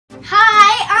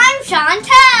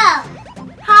Chantel.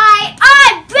 Hi,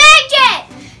 I'm Bridget.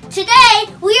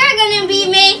 Today we are going to be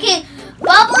making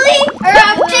bubbly,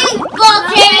 erupting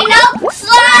volcano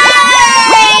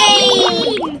slime,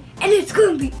 and it's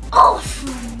going to be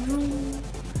awesome.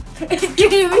 It's going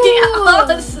to be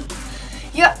awesome.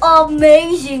 You're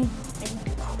amazing.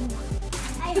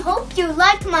 I hope you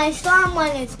like my slime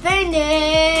when it's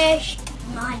finished.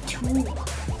 Mine too.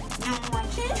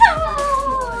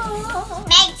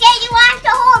 Make sure you watch the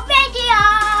whole video,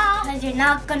 because you're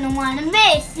not going to want to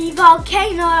miss the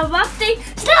volcano erupting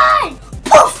slime.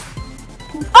 Poof!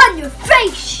 On your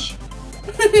face.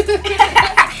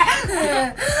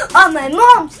 On my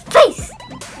mom's face.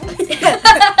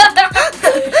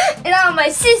 And on my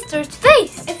sister's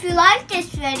face. If you like this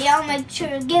video, make sure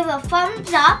to give a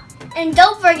thumbs up. And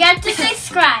don't forget to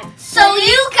subscribe so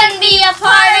you can be a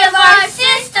part of our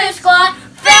Sister Squad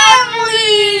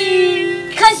family.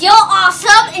 Because you're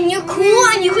awesome and you're cool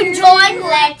and you can join.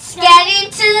 Let's get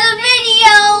into the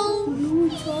video.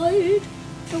 Inside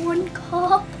the one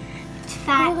cup. It's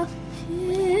fat.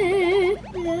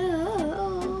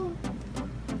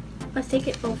 I think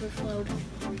it overflowed.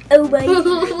 Oh my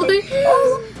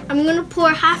God. I'm going to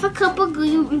pour half a cup of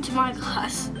glue into my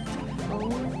glass.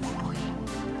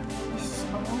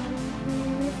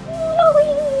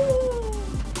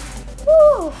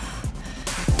 Woo.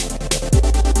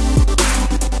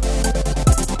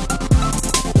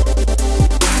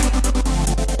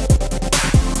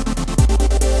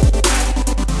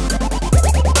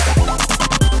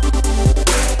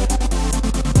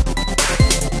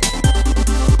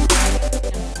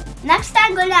 Next,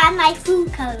 I'm going to add my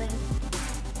food coloring.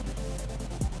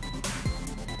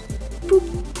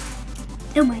 Boom.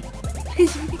 Oh my. Put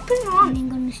it on. And I'm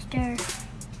going to stir.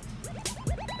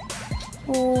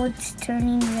 Oh, it's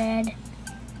turning red.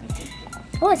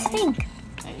 Oh, it's pink.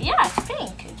 Yeah, it's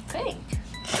pink. It's pink.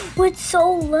 Oh, it's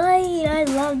so light. I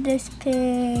love this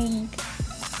pink.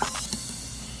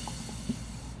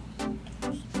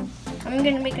 I'm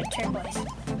going to make a turquoise.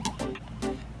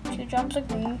 2 drops of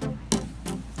green.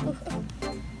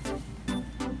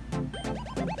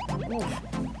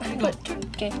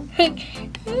 Okay.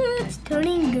 It's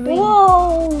turning green.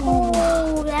 Whoa!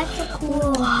 Oh, that's a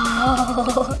cool.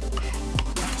 Wow.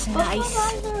 That's nice.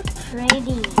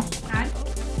 Pretty.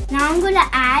 Now I'm gonna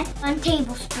add 1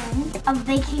 tablespoon of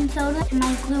baking soda to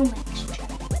my glue mixture.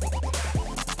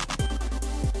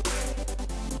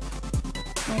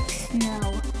 Like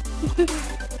snow.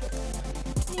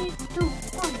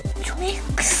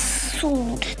 Mix. So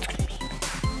that's gonna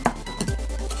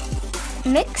be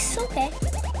mix. Okay.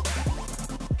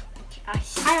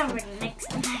 I already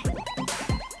mixed it.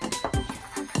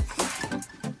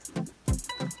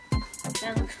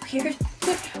 That looks weird.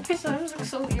 My slimes look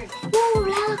so weird. Whoa,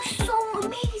 that looks so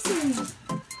amazing.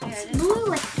 Yeah, it's blue,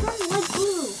 like light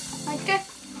blue. Like that.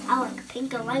 I like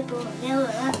pink and light blue.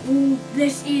 Ooh,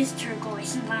 this is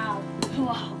turquoise now.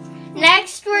 Wow.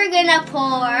 Next, we're gonna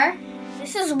pour.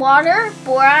 This is water,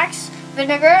 borax,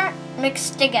 vinegar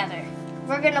mixed together.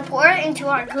 We're gonna pour it into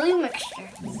our glue mixture.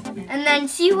 And then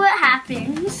see what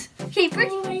happens. Okay,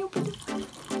 pretty.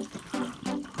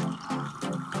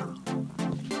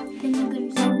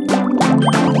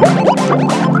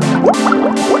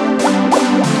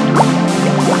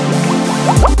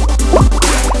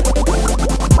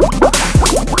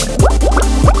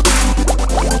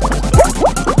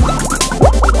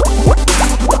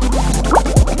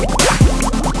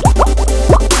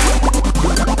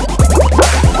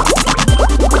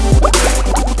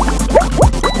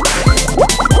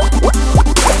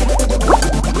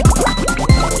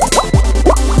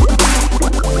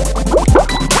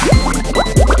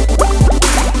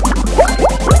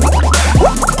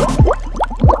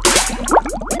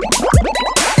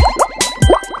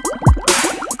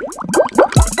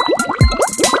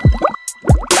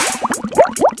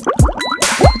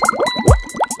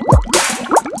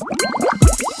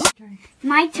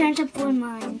 My turn to pour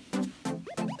mine.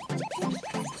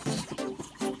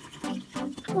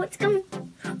 Oh, it's coming.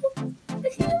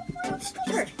 Oh,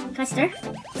 stir. Can I stir?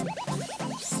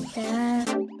 Stir.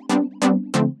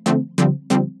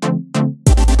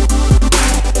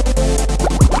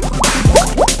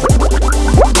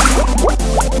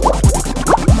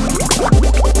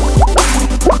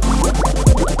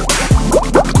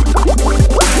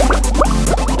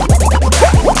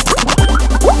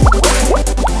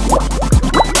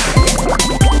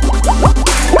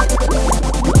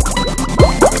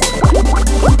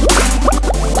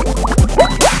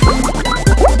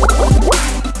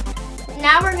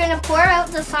 Pour out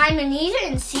the slime and eat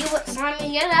it and see what slime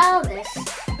we get out of this.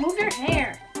 Move your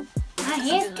hair. My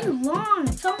hair's too long.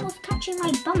 It's almost touching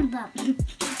my bum bum.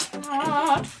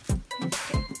 Oh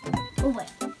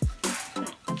wait.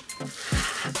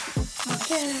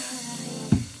 Okay.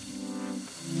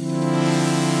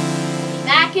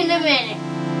 Back in a minute.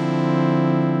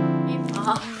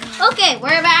 Okay,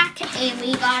 we're back and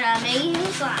we got amazing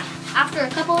slime after a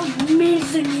couple of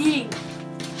amazing eating.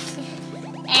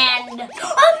 And I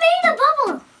made a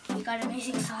bubble. We got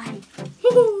amazing slime.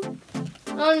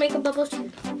 I want to make a bubble too.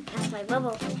 That's my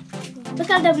bubble. Look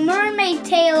at the mermaid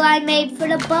tail I made for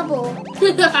the bubble.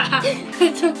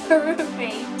 It's a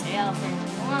mermaid tail for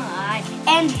one.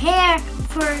 And hair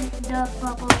for the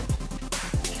bubble.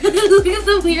 Look at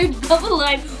the weird bubble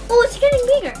line. Oh, it's getting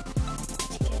bigger.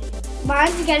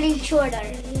 Mine's getting shorter.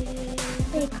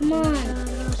 Hey, come on.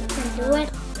 Can do it?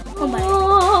 Oh my.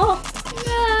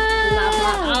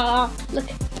 Look.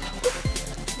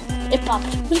 It popped.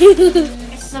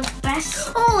 It's the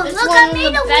best. Oh, look, I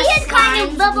made a weird kind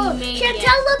of bubble.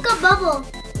 Chantel, look, a bubble.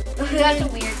 That's a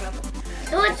weird bubble.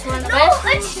 No,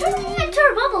 it's turning into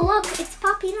a bubble. Look, it's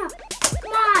popping up.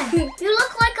 Come on. You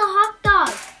look like a hot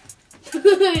dog.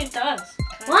 It does.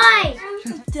 Why?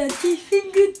 Dirty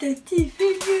finger, dirty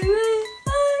finger.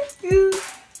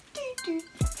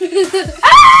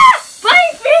 Ah! My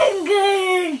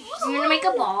finger! I'm gonna make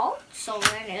a ball. So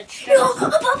then it's no, a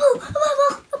bubble, a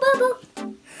bubble, a bubble.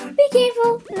 Be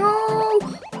careful. No.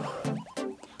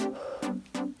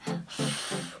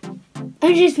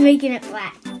 I'm just making it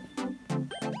flat.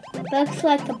 Looks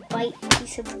like a bite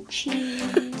piece of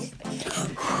cheese.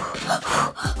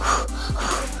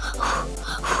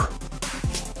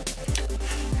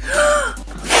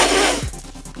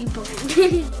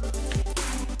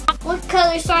 What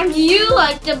color slime do you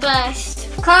like the best?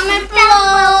 Comment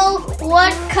below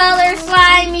what color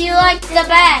slime you like the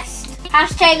best.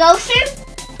 Hashtag ocean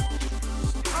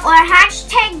or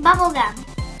hashtag bubblegum.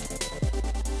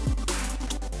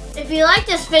 If you like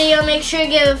this video, make sure to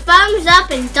give a thumbs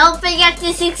up and don't forget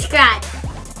to subscribe.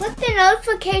 Click the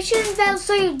notification bell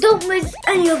so you don't miss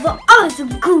any of our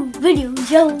awesome cool videos,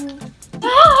 yo.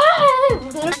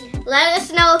 Let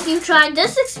us know if you tried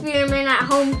this experiment at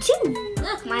home too.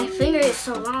 Look, my finger is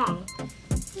so long.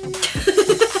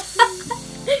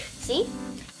 See?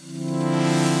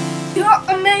 You're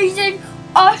amazing,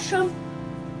 awesome.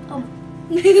 Oh.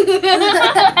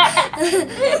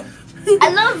 I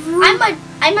love Ruth.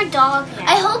 I'm a dog now.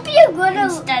 I hope you're good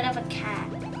instead of a cat.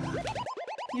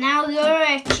 Now you're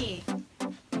itchy.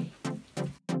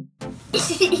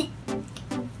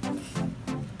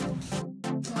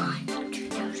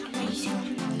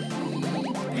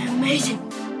 Amazing.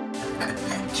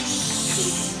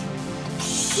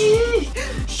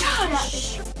 Shut up.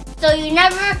 So you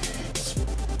never.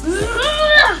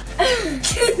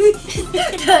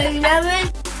 So you never.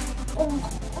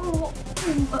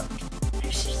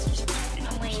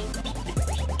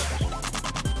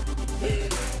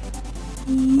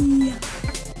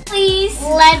 Please,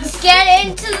 let's get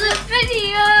into the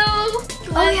video.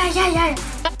 Oh yeah.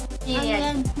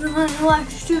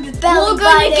 We're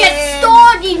gonna get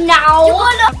started now.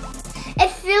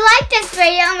 If you like this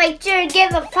video, make sure to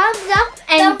give a thumbs up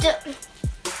and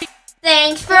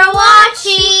thanks for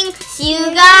watching. See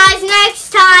you guys.